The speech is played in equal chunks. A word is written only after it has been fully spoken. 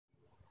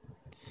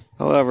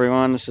Hello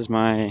everyone, this is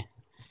my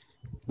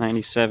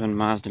 97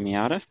 Mazda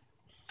Miata.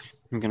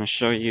 I'm going to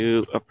show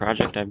you a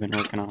project I've been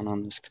working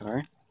on this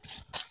car.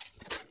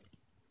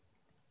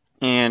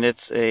 And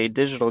it's a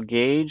digital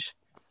gauge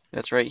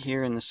that's right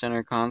here in the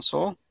center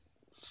console.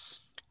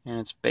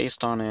 And it's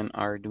based on an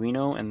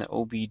Arduino and the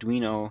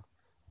OBDuino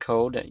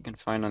code that you can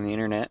find on the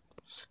internet.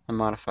 I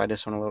modified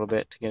this one a little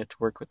bit to get it to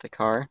work with the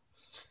car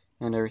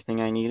and everything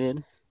I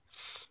needed.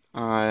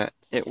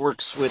 It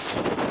works with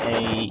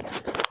a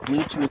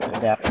Bluetooth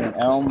adapter, an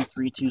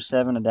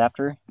ELM327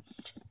 adapter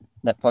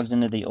that plugs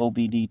into the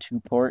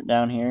OBD2 port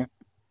down here.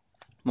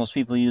 Most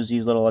people use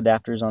these little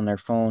adapters on their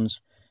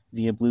phones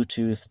via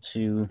Bluetooth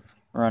to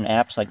run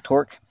apps like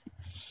Torque.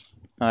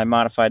 I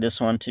modified this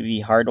one to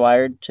be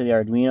hardwired to the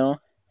Arduino,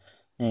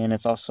 and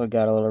it's also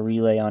got a little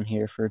relay on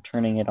here for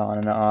turning it on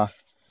and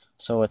off,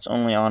 so it's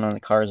only on when the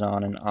car's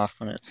on and off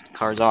when the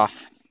car's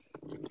off.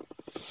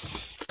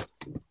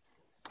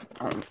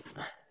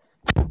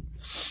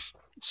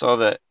 So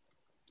the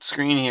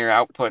screen here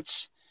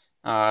outputs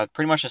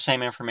pretty much the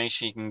same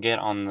information you can get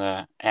on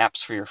the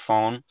apps for your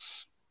phone.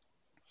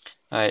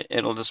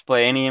 It'll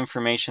display any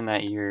information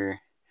that your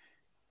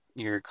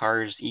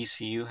car's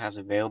ECU has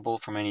available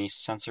from any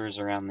sensors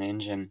around the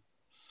engine.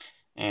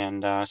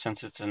 And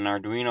since it's an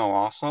Arduino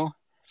also,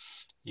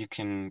 you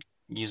can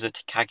use it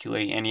to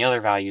calculate any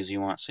other values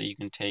you want. So you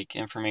can take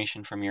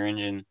information from your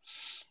engine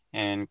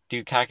and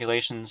do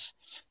calculations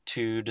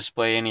to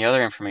display any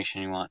other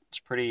information you want. It's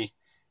pretty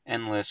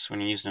endless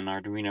when you're using an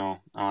Arduino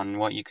on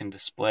what you can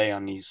display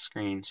on these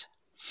screens.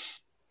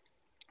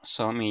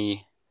 So let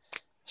me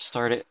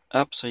start it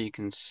up so you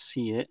can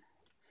see it.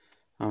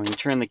 When you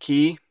turn the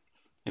key,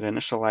 it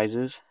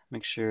initializes,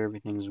 make sure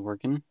everything's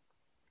working,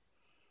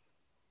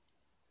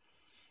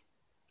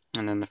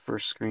 and then the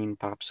first screen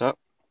pops up,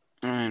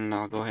 and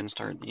I'll go ahead and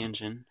start the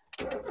engine.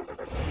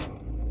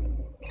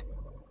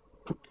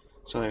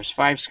 So there's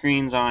 5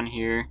 screens on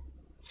here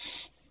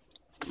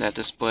that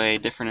display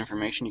different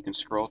information you can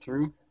scroll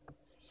through.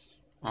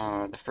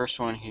 The first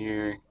one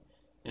here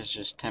is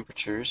just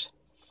temperatures.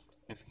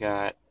 We've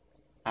got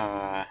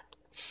an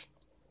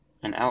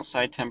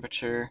outside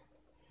temperature,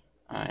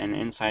 an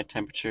inside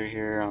temperature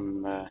here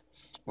on the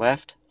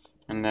left,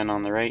 and then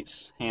on the right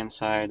hand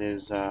side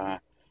is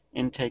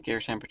intake air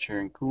temperature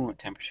and coolant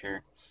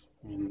temperature.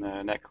 And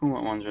that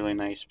coolant one's really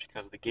nice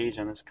because the gauge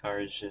on this car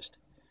is just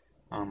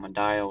a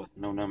dial with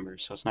no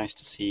numbers, so it's nice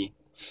to see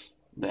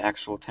the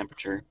actual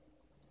temperature.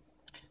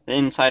 The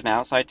inside and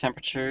outside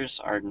temperatures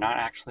are not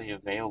actually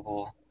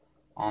available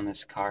on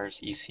this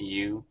car's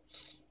ECU.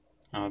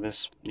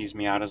 These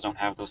Miatas don't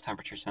have those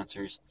temperature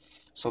sensors.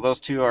 So those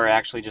two are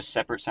actually just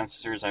separate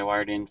sensors I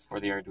wired in for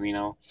the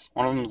Arduino.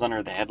 One of them is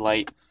under the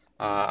headlight.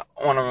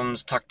 One of them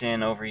is tucked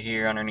in over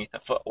here underneath the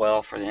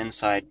footwell for the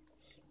inside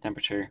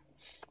temperature.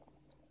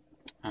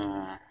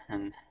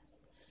 And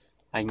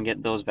I can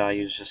get those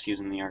values just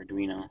using the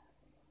Arduino.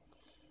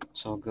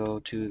 So I'll go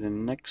to the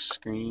next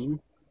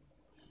screen.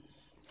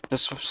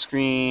 This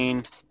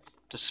screen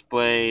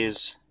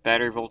displays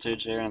battery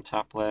voltage there on the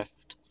top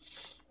left.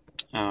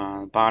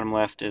 Bottom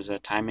left is a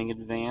timing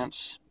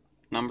advance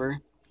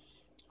number.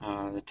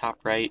 The top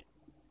right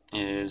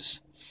is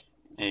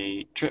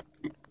a trip,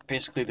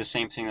 basically the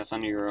same thing that's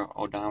under your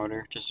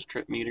odometer, just a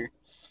trip meter.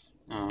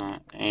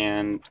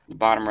 And the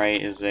bottom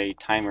right is a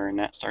timer, and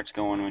that starts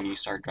going when you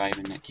start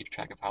driving. It keeps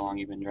track of how long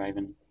you've been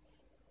driving.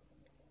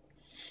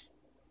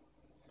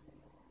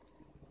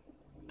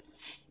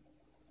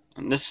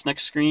 And this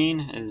next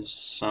screen is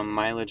some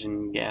mileage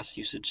and gas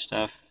usage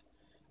stuff.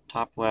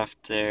 Top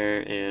left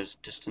there is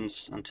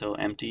distance until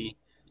empty,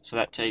 so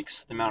that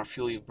takes the amount of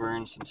fuel you've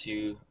burned since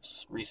you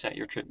reset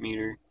your trip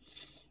meter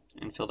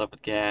and filled up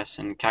with gas,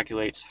 and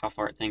calculates how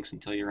far it thinks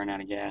until you run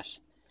out of gas.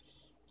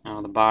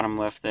 The bottom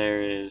left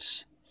there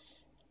is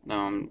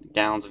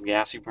gallons of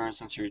gas you burned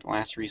since your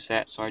last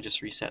reset, so I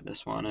just reset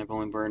this one. I've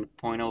only burned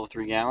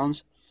 0.03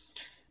 gallons.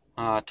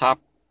 Top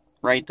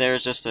right there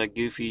is just a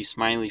goofy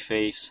smiley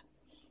face,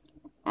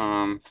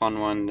 fun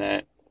one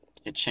that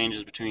it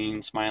changes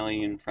between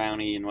smiley and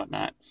frowny and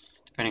whatnot,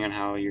 depending on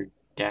how your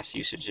gas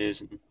usage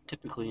is, and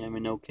typically I'm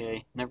in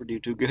okay, never do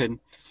too good.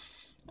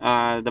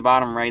 The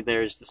bottom right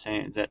there is the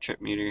same as that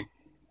trip meter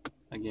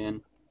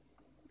again.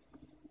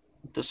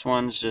 This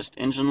one's just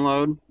engine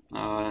load,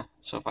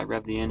 so if I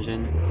rev the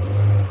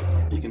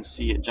engine, you can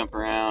see it jump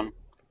around,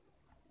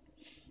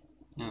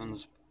 and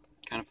it's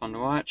kind of fun to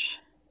watch.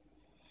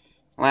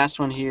 Last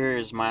one here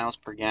is miles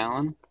per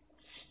gallon.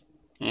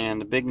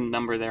 And the big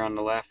number there on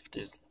the left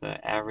is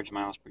the average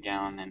miles per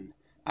gallon, and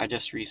I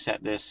just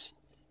reset this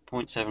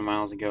 0.7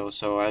 miles ago,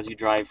 so as you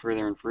drive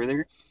further and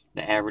further,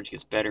 the average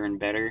gets better and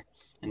better,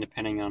 and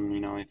depending on,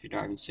 if you're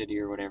driving city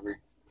or whatever,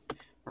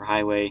 or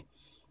highway,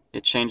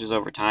 it changes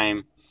over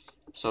time.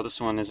 So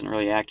this one isn't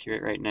really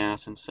accurate right now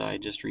since I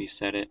just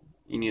reset it.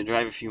 You need to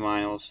drive a few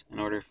miles in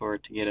order for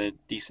it to get a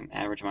decent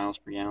average miles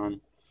per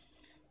gallon.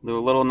 The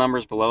little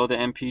numbers below the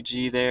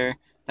MPG there,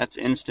 that's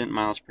instant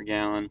miles per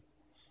gallon.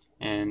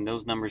 And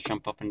those numbers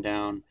jump up and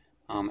down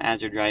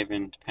as you're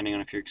driving, depending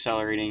on if you're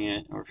accelerating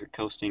it or if you're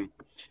coasting.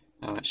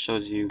 It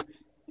shows you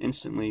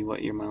instantly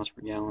what your miles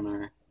per gallon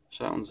are.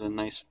 So that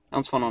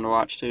one's fun one to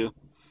watch too.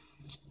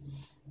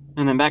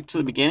 And then back to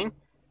the beginning.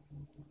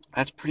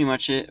 That's pretty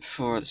much it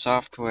for the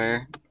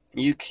software.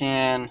 You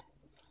can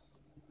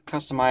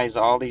customize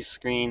all these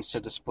screens to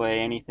display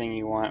anything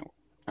you want,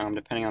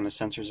 depending on the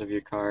sensors of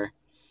your car.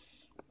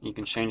 You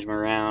can change them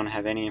around,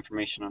 have any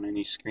information on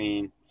any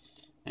screen,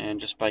 and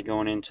just by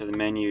going into the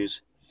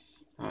menus,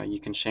 you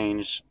can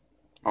change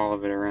all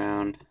of it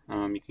around.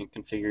 You can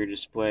configure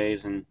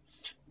displays and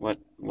what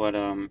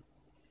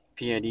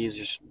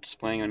PIDs are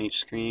displaying on each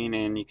screen,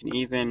 and you can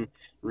even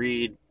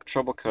read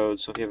trouble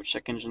codes. So if you have a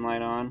check engine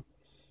light on,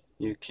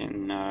 you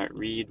can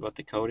read what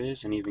the code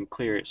is and even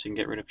clear it, so you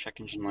can get rid of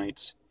check engine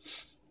lights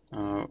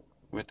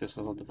with this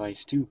little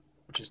device too,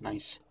 which is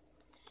nice.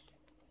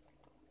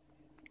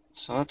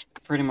 So that's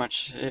pretty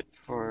much it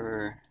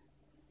for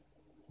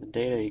the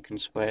data you can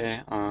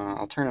display.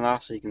 I'll turn it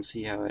off so you can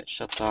see how it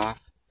shuts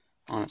off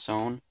on its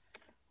own.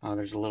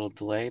 There's a little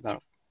delay,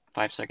 about a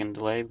 5-second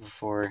delay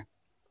before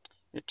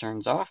it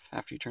turns off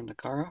after you turn the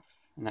car off,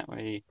 and that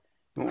way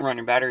you won't run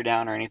your battery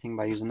down or anything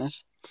by using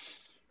this.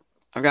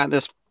 I've got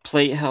this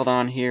plate held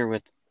on here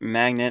with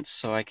magnets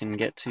so I can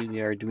get to the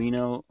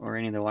Arduino or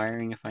any of the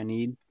wiring if I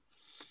need.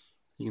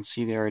 You can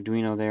see the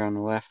Arduino there on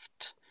the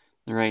left.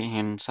 The right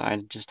hand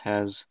side just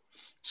has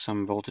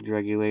some voltage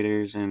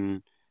regulators,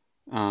 and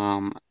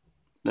the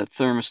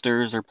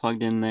thermistors are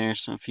plugged in there,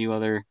 so a few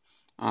other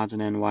odds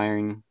and end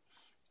wiring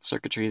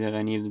circuitry that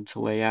I needed to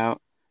lay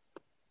out.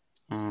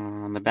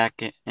 On the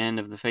back end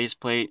of the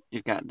faceplate,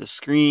 you've got the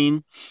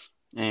screen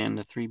and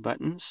the 3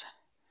 buttons.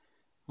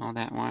 All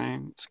that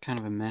wiring, it's kind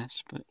of a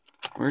mess, but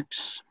it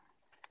works.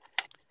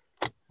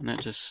 And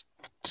that just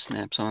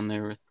snaps on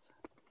there with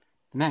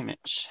the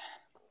magnets.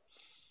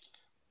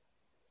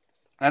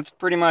 That's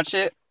pretty much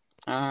it.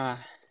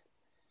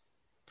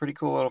 Pretty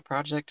cool little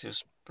project. It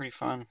was pretty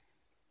fun,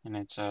 and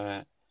it's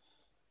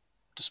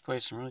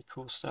displays some really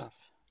cool stuff.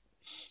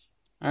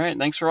 Alright,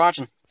 thanks for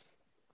watching.